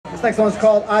This next one's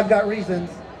called I've Got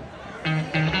Reasons.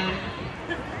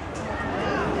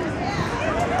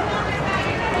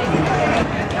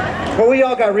 But we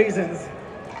all got reasons.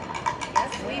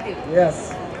 Yes, we do.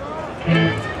 Yes.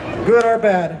 Good or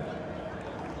bad.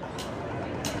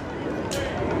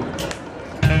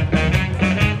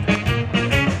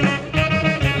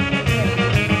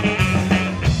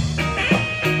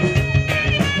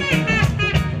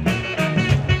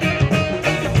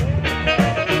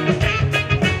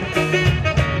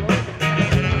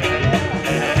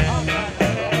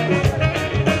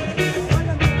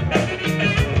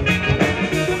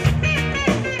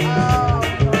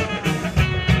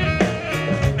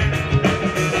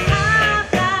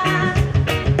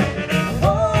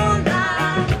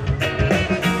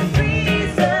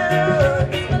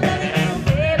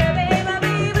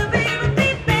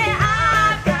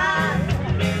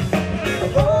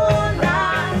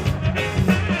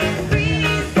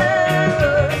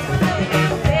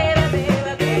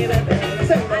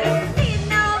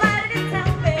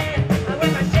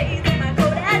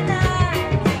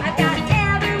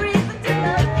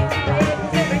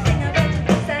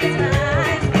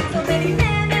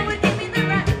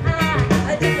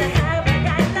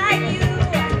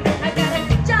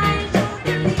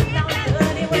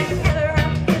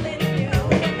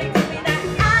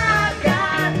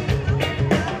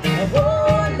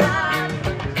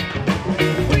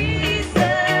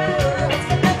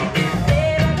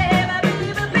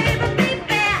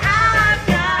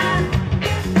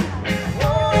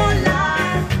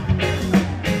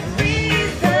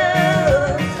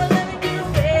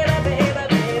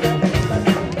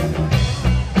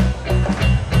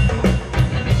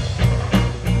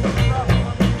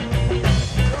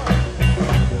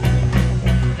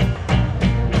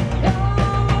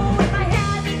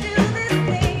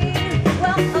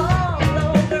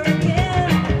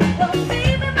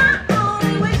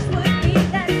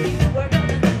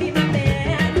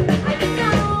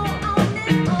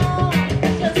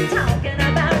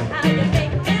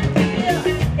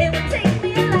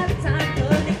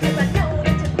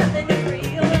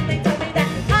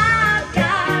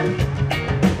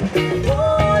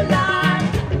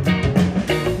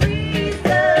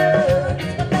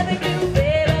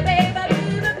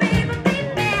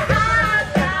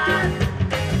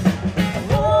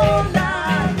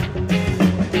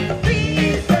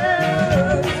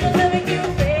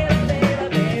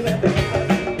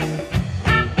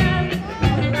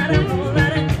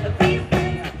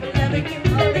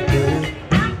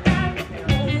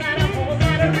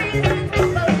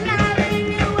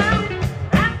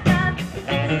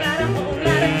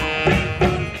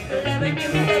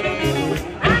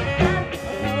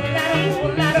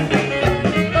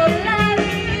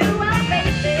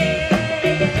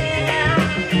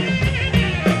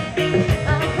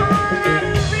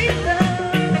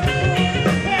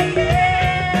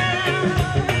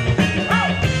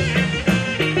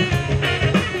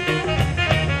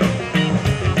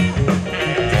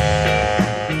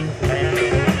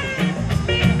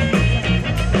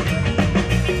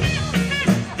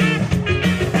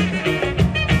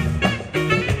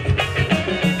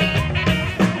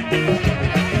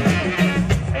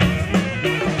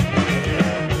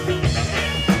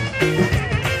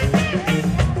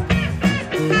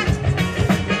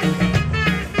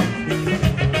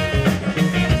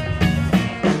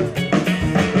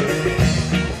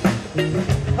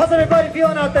 How's everybody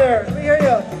feeling out there? Let me hear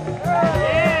you.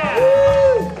 Yeah!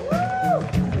 Woo!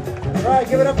 Woo! All right,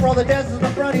 give it up for all the dancers in the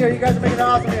front here. You guys are making it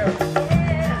awesome here.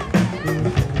 Yeah.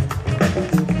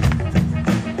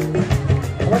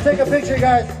 I'm gonna take a picture,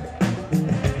 guys.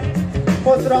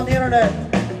 Post it on the internet.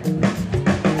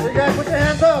 So you guys put your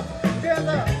hands up. Put your hands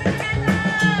up.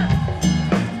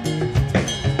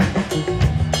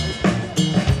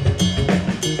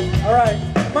 All right.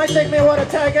 It might take me a while to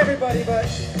tag everybody, but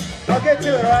I'll get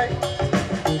to it, all right?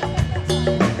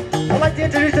 I'd like to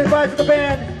introduce everybody to the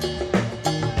band.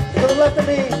 To the left of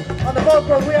me, on the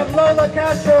vocals, we have Lola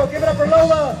Castro. Give it up for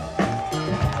Lola.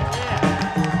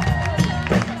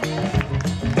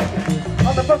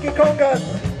 On the funky congas,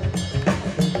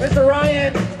 Mr.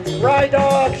 Ryan, Rye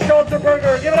Dog,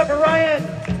 Schulterberger. Give it up for Ryan.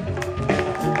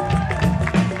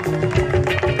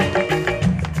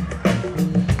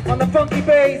 On the funky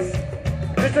bass,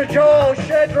 Mr. Joel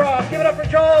Shedrock. Give it up for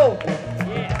Joel.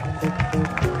 Yeah.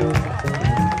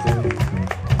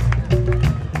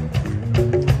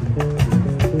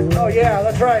 Oh yeah,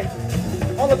 that's right.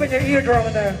 All up in your eardrum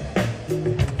in there.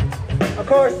 Of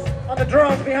course, on the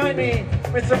drums behind me,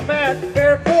 Mr. Matt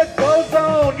Barefoot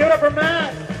Bozone. Give it up for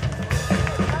Matt.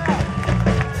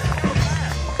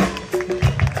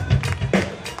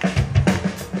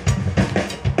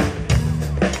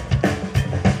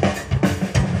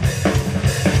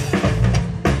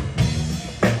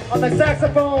 On the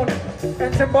saxophone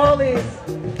and timbales,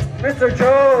 Mr.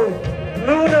 Joe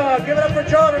Luna. Give it up for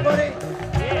Joe, everybody.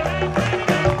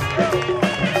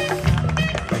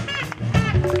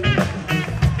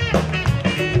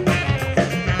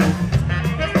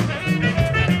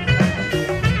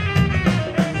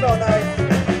 So nice.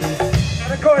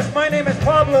 And of course, my name is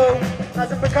Pablo,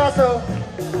 as in Picasso,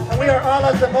 and we are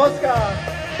alas de Mosca.